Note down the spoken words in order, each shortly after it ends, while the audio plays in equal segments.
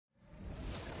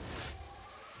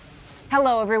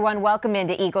Hello, everyone. Welcome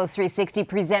into Eagles 360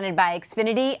 presented by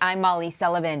Xfinity. I'm Molly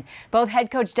Sullivan. Both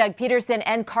head coach Doug Peterson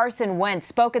and Carson Wentz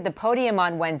spoke at the podium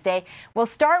on Wednesday. We'll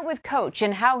start with Coach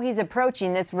and how he's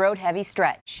approaching this road-heavy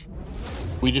stretch.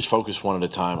 We just focus one at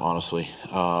a time, honestly.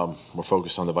 We're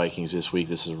focused on the Vikings this week.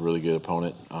 This is a really good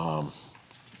opponent.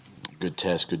 Good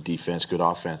test, good defense, good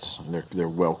offense. They're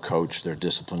well coached. They're a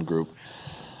disciplined group.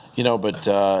 But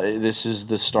this is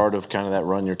the start of kind of that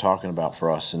run you're talking about for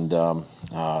us. And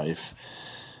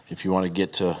if you want to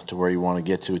get to where you want to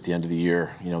get to at the end of the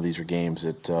year, these are games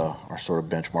that are sort of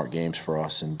benchmark games for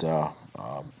us. And,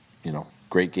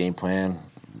 great game plan,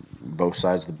 both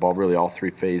sides of the ball, really all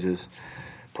three phases.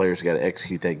 Players got to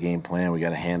execute that game plan. We got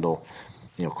to handle,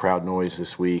 crowd noise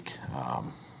this week,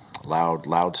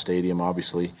 loud stadium,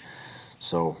 obviously.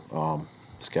 So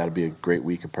it's got to be a great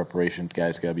week of preparation.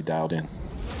 Guys got to be dialed in.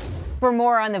 For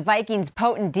more on the Vikings'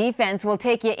 potent defense, we'll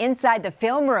take you inside the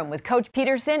film room with Coach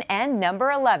Peterson and number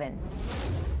 11.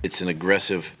 It's an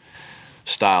aggressive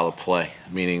style of play,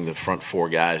 meaning the front four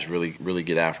guys really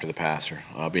get after the passer,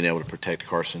 being able to protect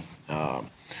Carson.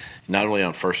 Not only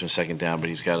on first and second down, but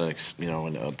he's got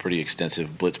a pretty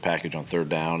extensive blitz package on third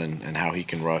down and how he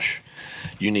can rush,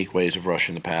 unique ways of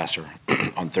rushing the passer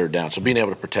on third down. So being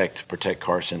able to protect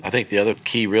Carson. I think the other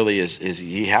key really is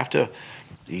you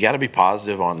got to be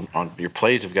positive on your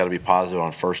plays. Have got to be positive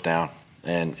on first down,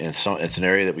 and so it's an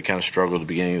area that we kind of struggled at the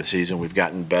beginning of the season. We've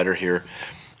gotten better here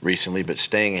recently, but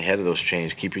staying ahead of those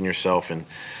chains, keeping yourself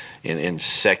in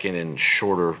second and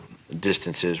shorter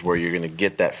distances where you're going to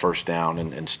get that first down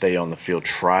and stay on the field.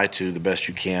 Try to, the best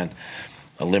you can,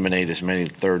 eliminate as many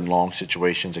third and long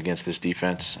situations against this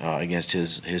defense, against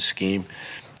his scheme,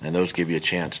 and those give you a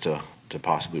chance to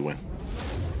possibly win.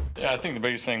 Yeah, I think the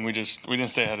biggest thing, we didn't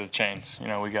stay ahead of the chains.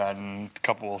 We got in a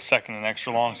couple second and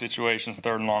extra long situations,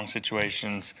 third and long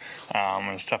situations,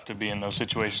 and it's tough to be in those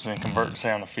situations and convert and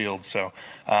stay on the field. So,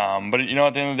 but at the end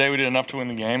of the day, we did enough to win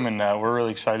the game, and we're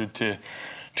really excited to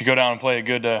go down and play a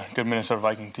good Minnesota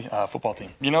Viking football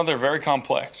team. They're very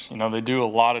complex. They do a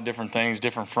lot of different things,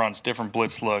 different fronts, different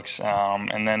blitz looks,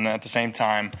 and then at the same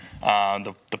time,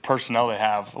 the personnel they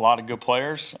have, a lot of good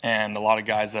players and a lot of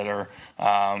guys that are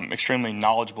extremely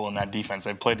knowledgeable in that defense.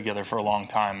 They've played together for a long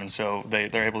time, and so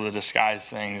they're able to disguise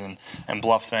things and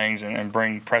bluff things and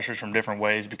bring pressures from different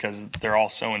ways because they're all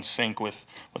so in sync with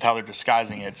how they're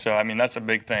disguising it. So, that's a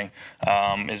big thing,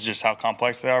 is just how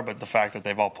complex they are, but the fact that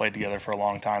they've all played together for a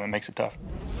long time, it makes it tough.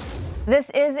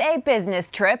 This is a business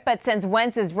trip, but since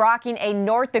Wentz is rocking a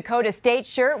North Dakota State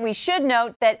shirt, we should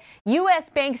note that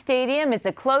U.S. Bank Stadium is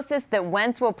the closest that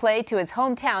Wentz will play to his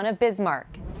hometown of Bismarck.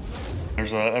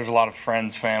 There's a lot of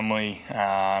friends, family.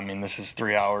 This is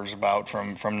 3 hours about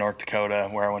from North Dakota,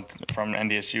 where I went from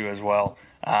NDSU as well.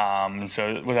 And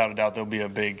so without a doubt, there'll be a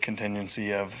big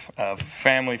contingency of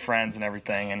family, friends, and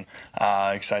everything,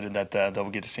 and excited that they'll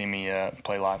get to see me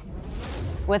play live.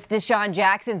 With Deshaun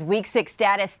Jackson's Week 6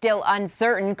 status still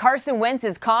uncertain, Carson Wentz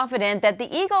is confident that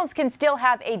the Eagles can still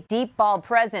have a deep ball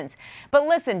presence. But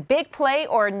listen, big play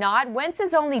or not, Wentz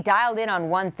is only dialed in on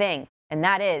one thing, and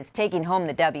that is taking home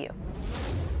the W.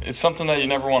 It's something that you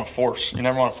never want to force. You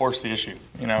never want to force the issue.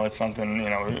 It's something,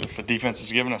 if the defense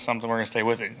is giving us something, we're going to stay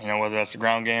with it. Whether that's the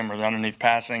ground game or the underneath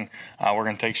passing, we're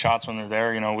going to take shots when they're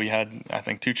there. We had, I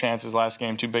think, 2 chances last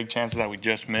game, 2 big chances that we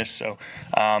just missed. So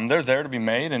they're there to be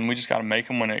made, and we just got to make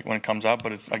them when it comes up.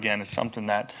 But it's something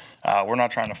that we're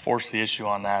not trying to force the issue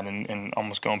on that and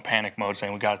almost go in panic mode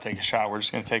saying we got to take a shot. We're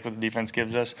just going to take what the defense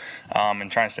gives us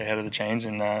and try to stay ahead of the chains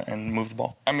and move the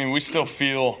ball. We still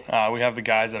feel we have the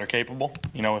guys that are capable,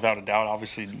 without a doubt.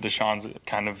 Obviously, Deshaun's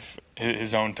kind of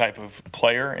his own type of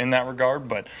player in that regard,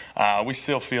 but we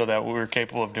still feel that we're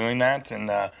capable of doing that, and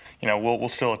we'll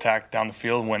still attack down the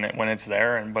field when it's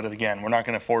there. But again, we're not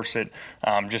going to force it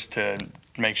just to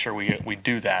make sure we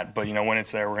do that. But when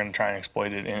it's there, we're going to try and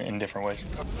exploit it in different ways.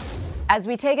 As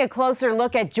we take a closer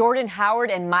look at Jordan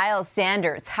Howard and Miles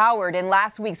Sanders, Howard, in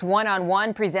last week's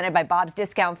one-on-one presented by Bob's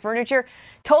Discount Furniture,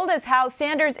 told us how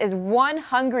Sanders is one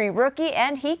hungry rookie,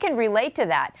 and he can relate to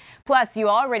that. Plus, you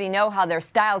already know how their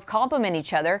styles complement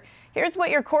each other. Here's what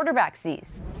your quarterback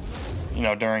sees.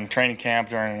 During training camp,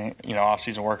 during,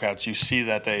 off-season workouts, you see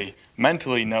that they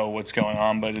mentally know what's going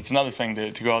on, but it's another thing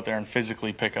to go out there and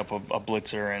physically pick up a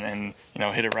blitzer and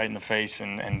hit it right in the face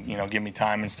and give me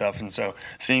time and stuff. And so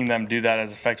seeing them do that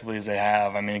as effectively as they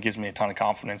have, it gives me a ton of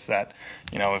confidence that,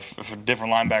 if a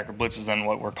different linebacker blitzes than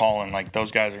what we're calling, like,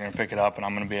 those guys are going to pick it up and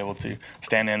I'm going to be able to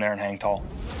stand in there and hang tall.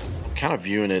 Kind of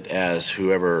viewing it as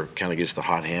whoever kind of gets the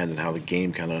hot hand and how the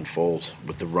game kind of unfolds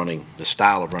with the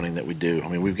style of running that we do.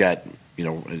 We've got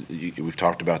We've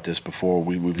talked about this before.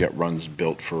 We've got runs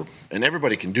built for, and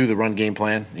everybody can do the run game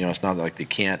plan. It's not like they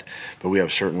can't, but we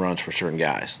have certain runs for certain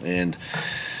guys. And,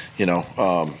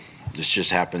 it's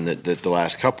just happened that the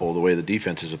last couple, the way the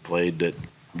defenses have played, that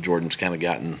Jordan's kind of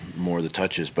gotten more of the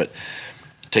touches. But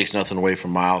it takes nothing away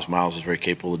from Miles. Miles is very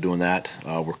capable of doing that.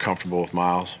 We're comfortable with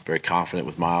Miles, very confident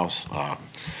with Miles.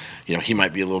 He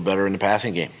might be a little better in the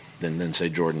passing game than say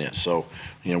Jordan is. So,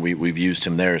 we've used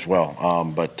him there as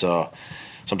well. But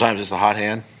sometimes it's a hot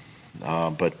hand.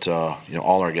 But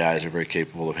all our guys are very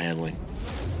capable of handling.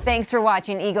 Thanks for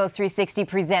watching Eagles 360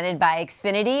 presented by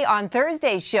Xfinity. On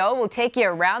Thursday's show, we'll take you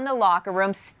around the locker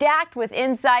room, stacked with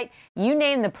insight. You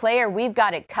name the player, we've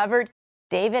got it covered.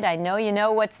 David, I know you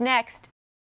know what's next.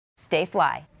 Stay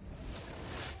fly.